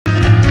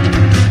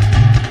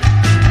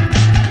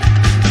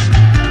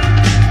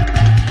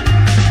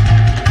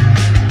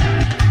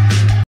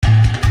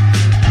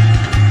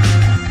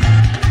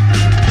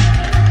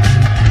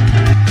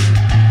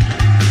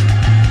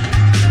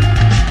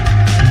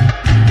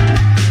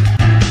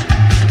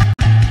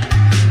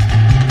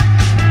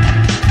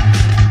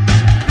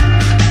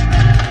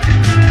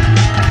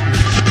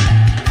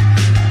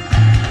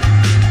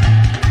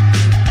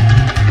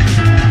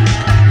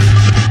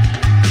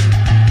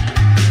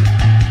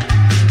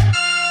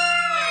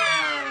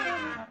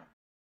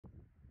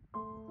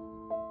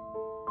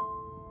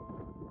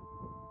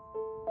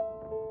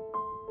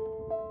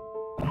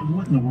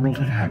in the world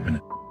had happened?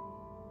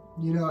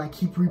 You know, I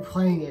keep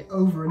replaying it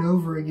over and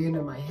over again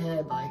in my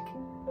head, like,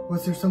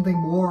 was there something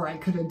more I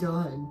could have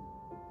done?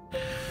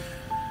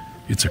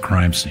 It's a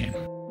crime scene.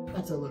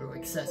 That's a little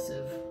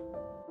excessive.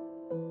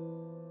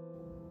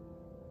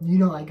 You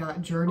know, I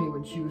got Journey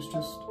when she was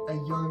just a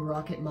young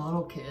rocket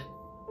model kid.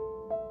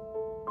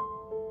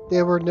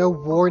 There were no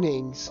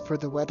warnings for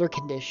the weather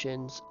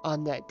conditions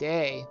on that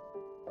day.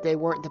 They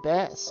weren't the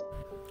best.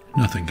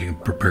 Nothing can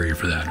prepare you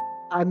for that.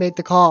 I made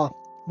the call.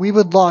 We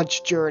would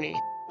launch Journey.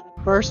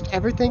 First,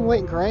 everything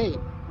went great.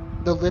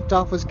 The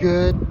liftoff was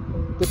good,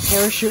 the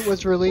parachute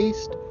was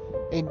released,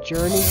 and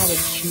Journey had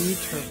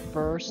achieved her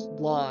first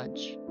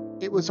launch.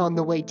 It was on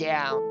the way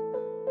down,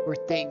 where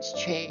things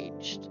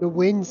changed. The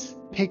winds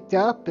picked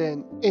up,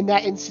 and in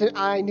that instant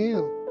I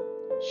knew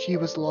she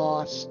was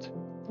lost.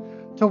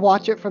 To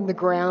watch it from the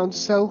ground,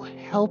 so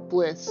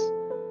helpless,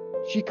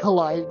 she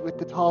collided with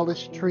the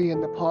tallest tree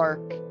in the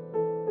park.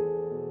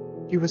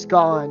 She was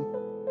gone,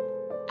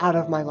 out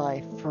of my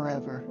life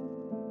forever.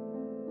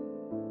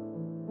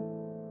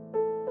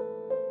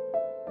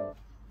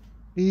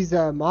 These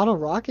model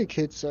rocket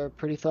kits are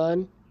pretty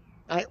fun.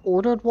 I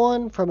ordered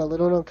one from a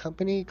little known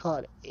company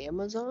called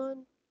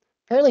Amazon.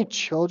 Apparently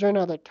children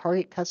are the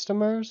target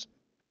customers,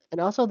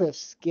 and also the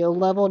skill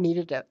level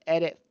needed to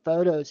edit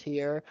photos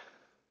here.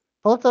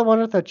 Plus I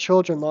wonder if the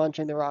children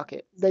launching the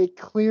rocket. They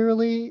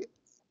clearly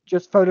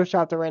just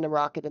photoshopped a random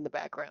rocket in the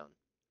background.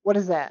 What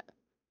is that?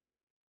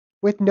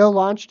 With no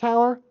launch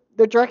tower?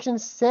 The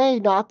directions say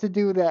not to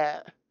do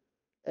that.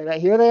 And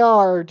here they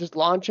are, just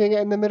launching it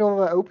in the middle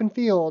of an open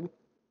field.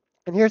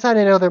 And here's how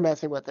to know they're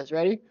messing with us.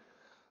 Ready?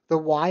 The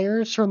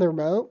wires from the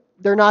remote,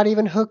 they're not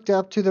even hooked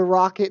up to the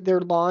rocket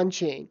they're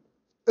launching.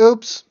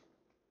 Oops.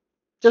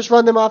 Just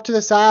run them off to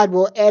the side.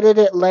 We'll edit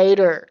it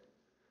later.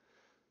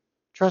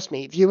 Trust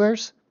me,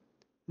 viewers,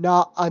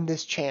 not on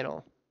this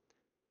channel.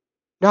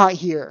 Not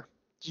here.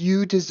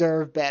 You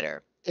deserve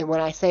better. And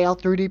when I say I'll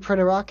 3D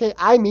print a rocket,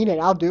 I mean it.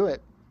 I'll do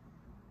it.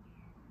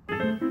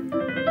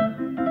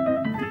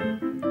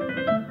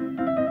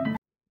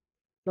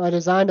 So I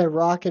designed a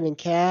rocket in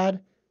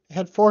CAD. It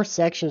had 4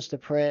 sections to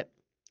print.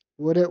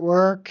 Would it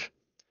work?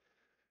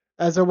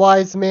 As a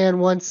wise man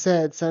once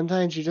said,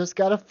 sometimes you just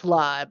gotta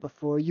fly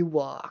before you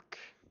walk.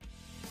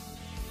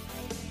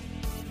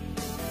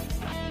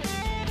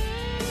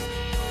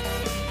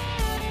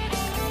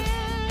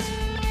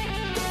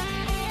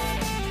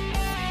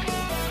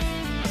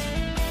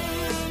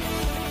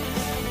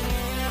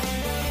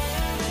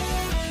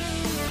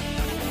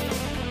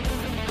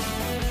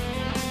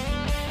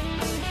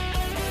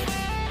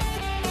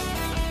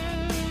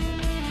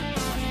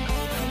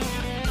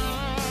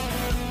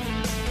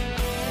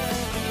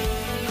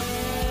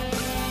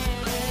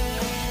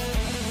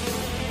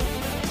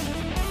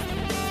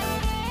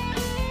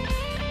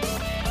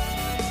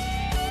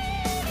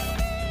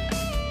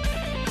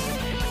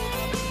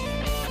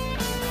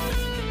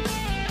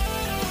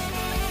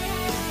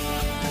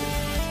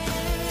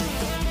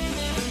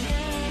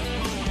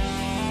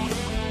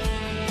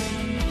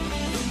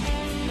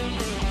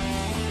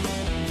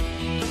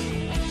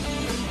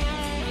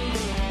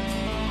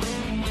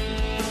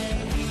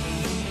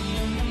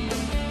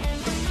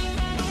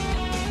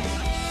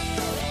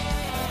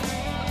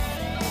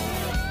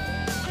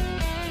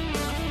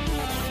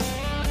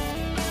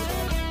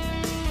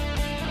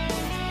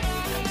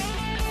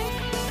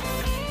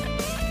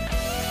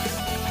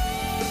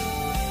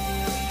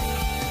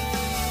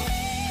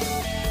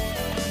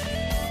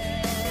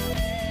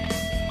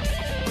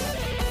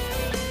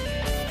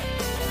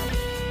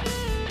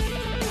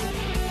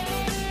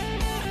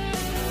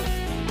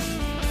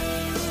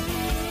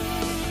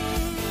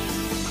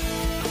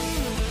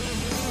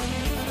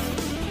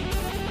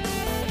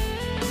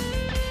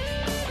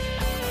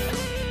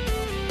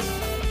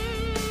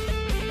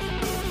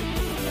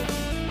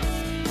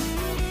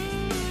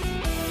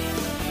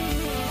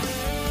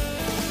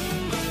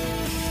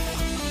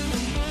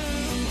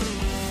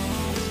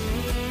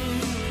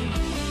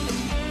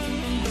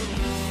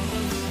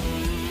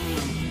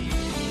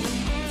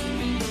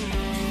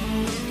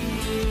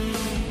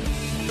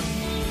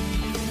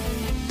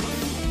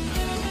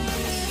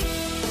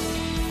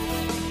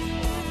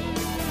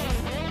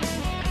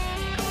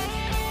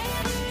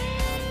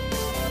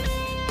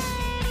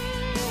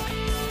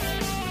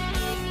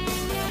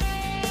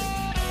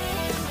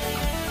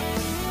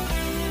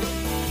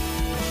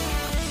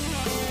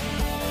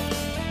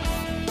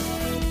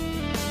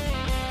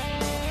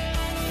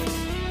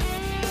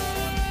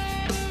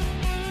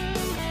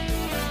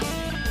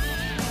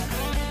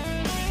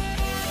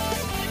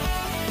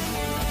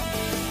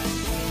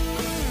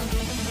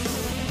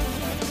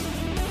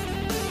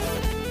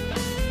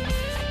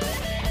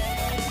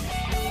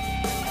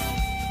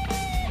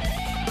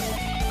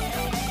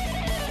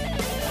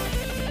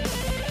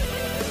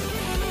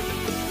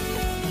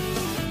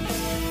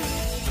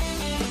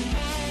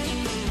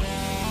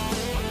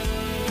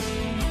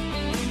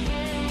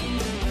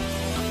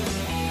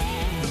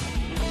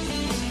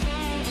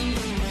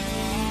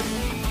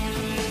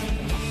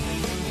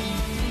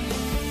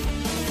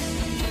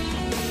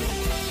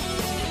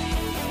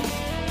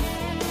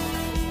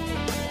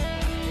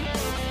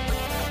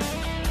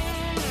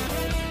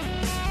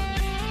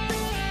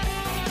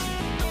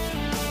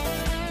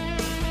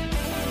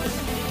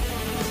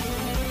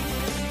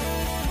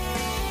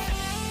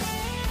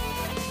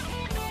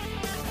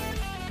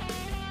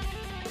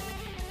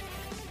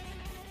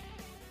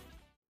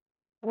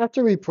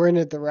 After we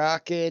printed the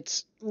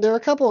rockets, there are a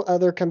couple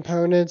other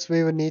components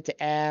we would need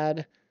to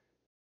add.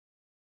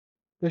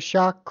 The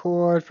shock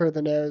cord for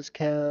the nose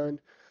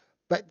cone,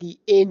 but the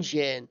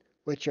engine,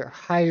 which are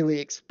highly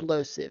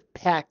explosive,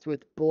 packed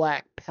with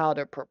black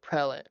powder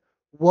propellant.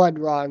 One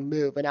wrong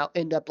move and I'll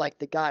end up like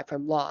the guy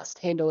from Lost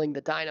handling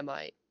the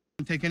dynamite.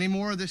 Don't take any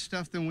more of this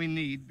stuff than we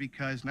need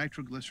because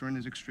nitroglycerin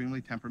is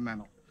extremely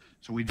temperamental.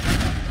 So we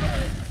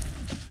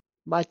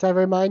Might I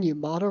remind you,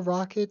 model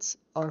rockets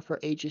are for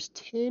ages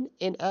 10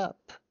 and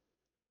up.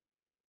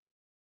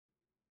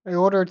 I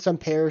ordered some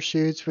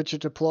parachutes which will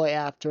deploy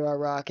after our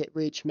rocket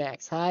reached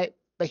max height,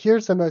 but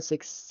here's the most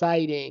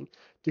exciting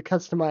to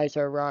customize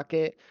our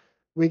rocket.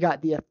 We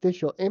got the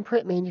official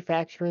imprint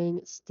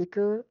manufacturing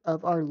sticker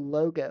of our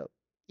logo.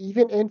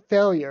 Even in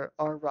failure,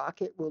 our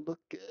rocket will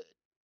look good.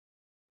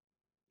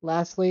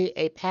 Lastly,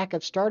 a pack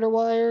of starter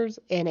wires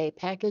and a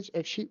package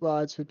of sheet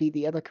rods would be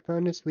the other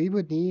components we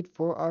would need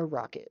for our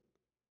rocket.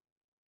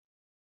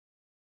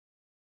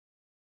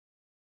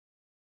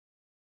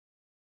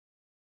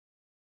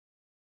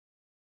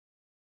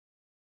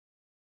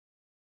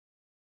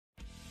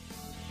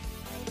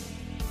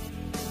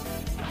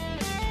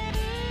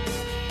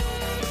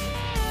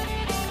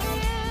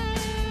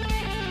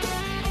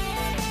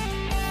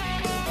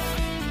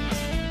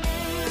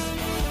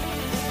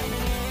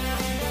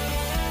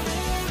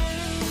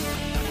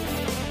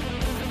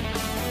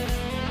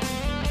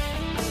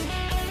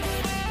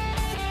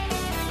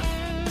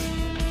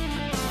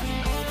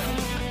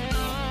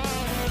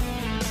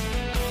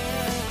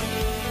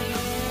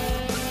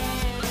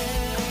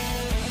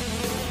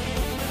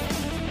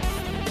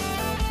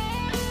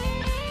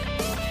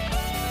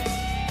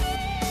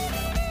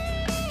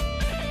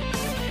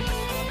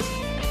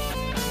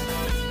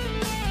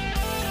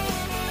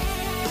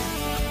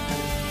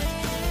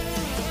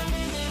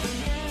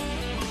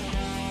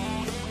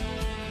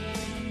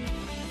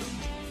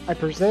 I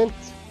present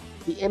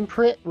the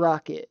imprint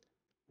rocket.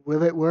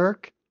 Will it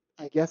work?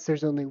 I guess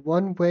there's only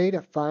one way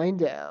to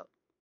find out.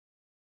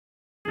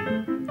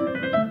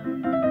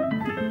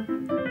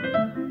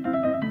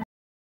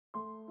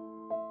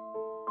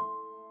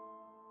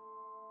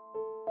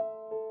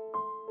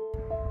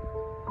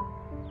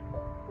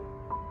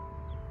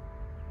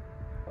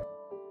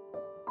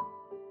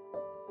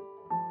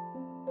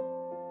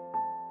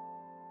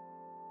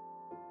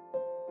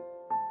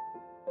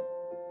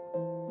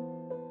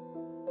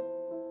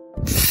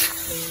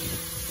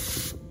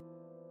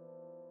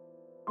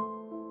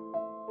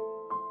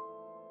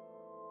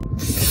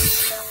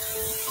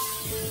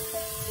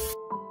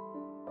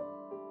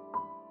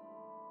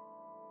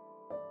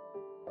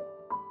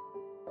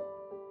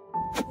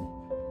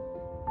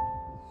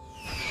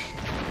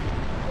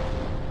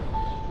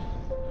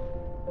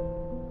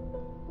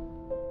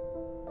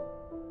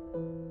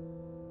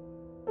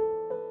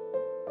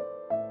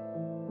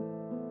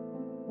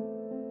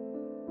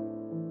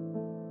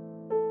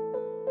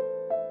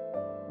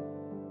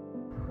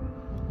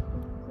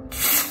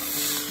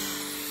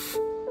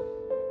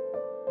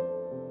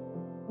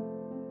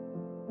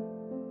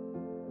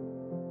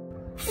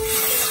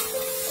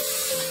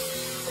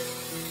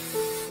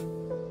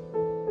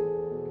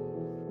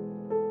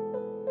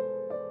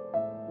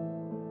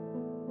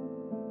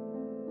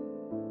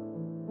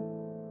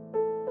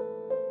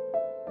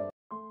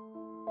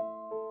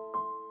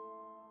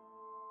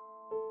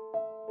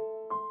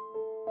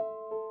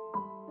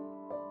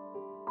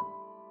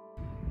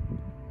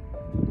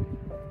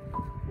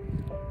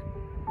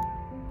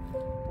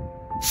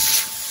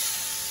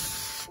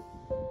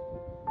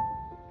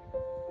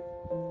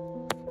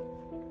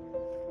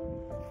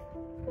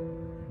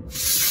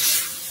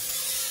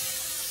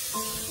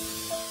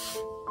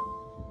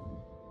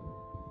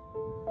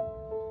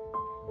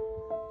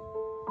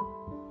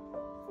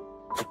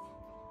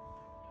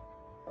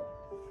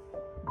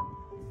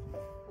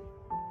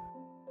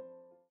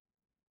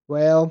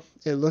 Well,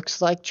 it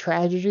looks like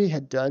tragedy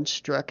had done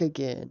struck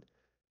again,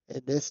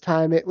 and this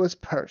time it was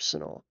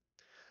personal.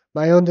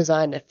 My own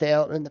design had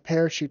failed, and the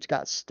parachutes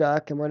got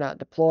stuck and were not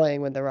deploying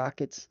when the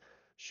rockets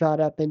shot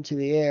up into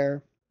the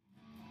air.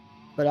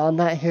 But on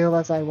that hill,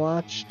 as I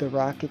watched the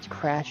rockets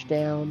crash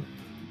down,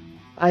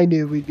 I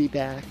knew we'd be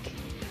back.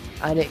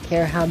 I didn't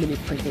care how many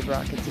printed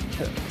rockets it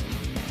took.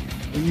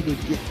 We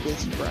would get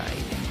this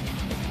right.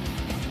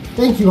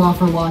 Thank you all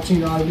for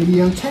watching our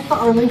video. Check out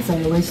our links that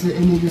are listed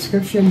in the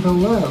description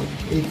below.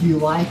 If you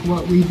like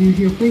what we do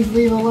here, please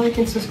leave a like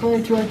and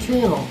subscribe to our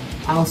channel.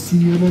 I'll see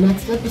you in the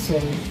next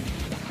episode.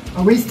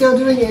 Are we still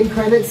doing end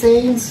credit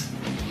scenes?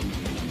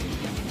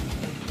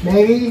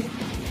 Maybe?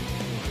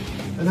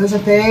 Are those a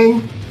thing?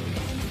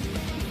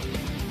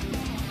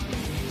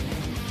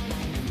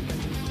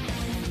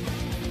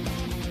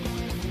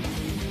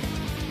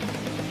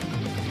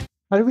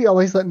 Why do we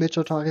always let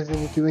Mitchell talk us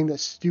into doing the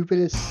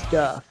stupidest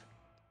stuff?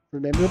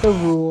 Remember the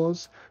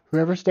rules.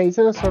 Whoever stays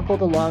in a circle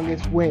the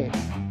longest wins.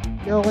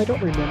 No, I don't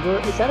remember.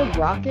 Is that a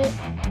rocket?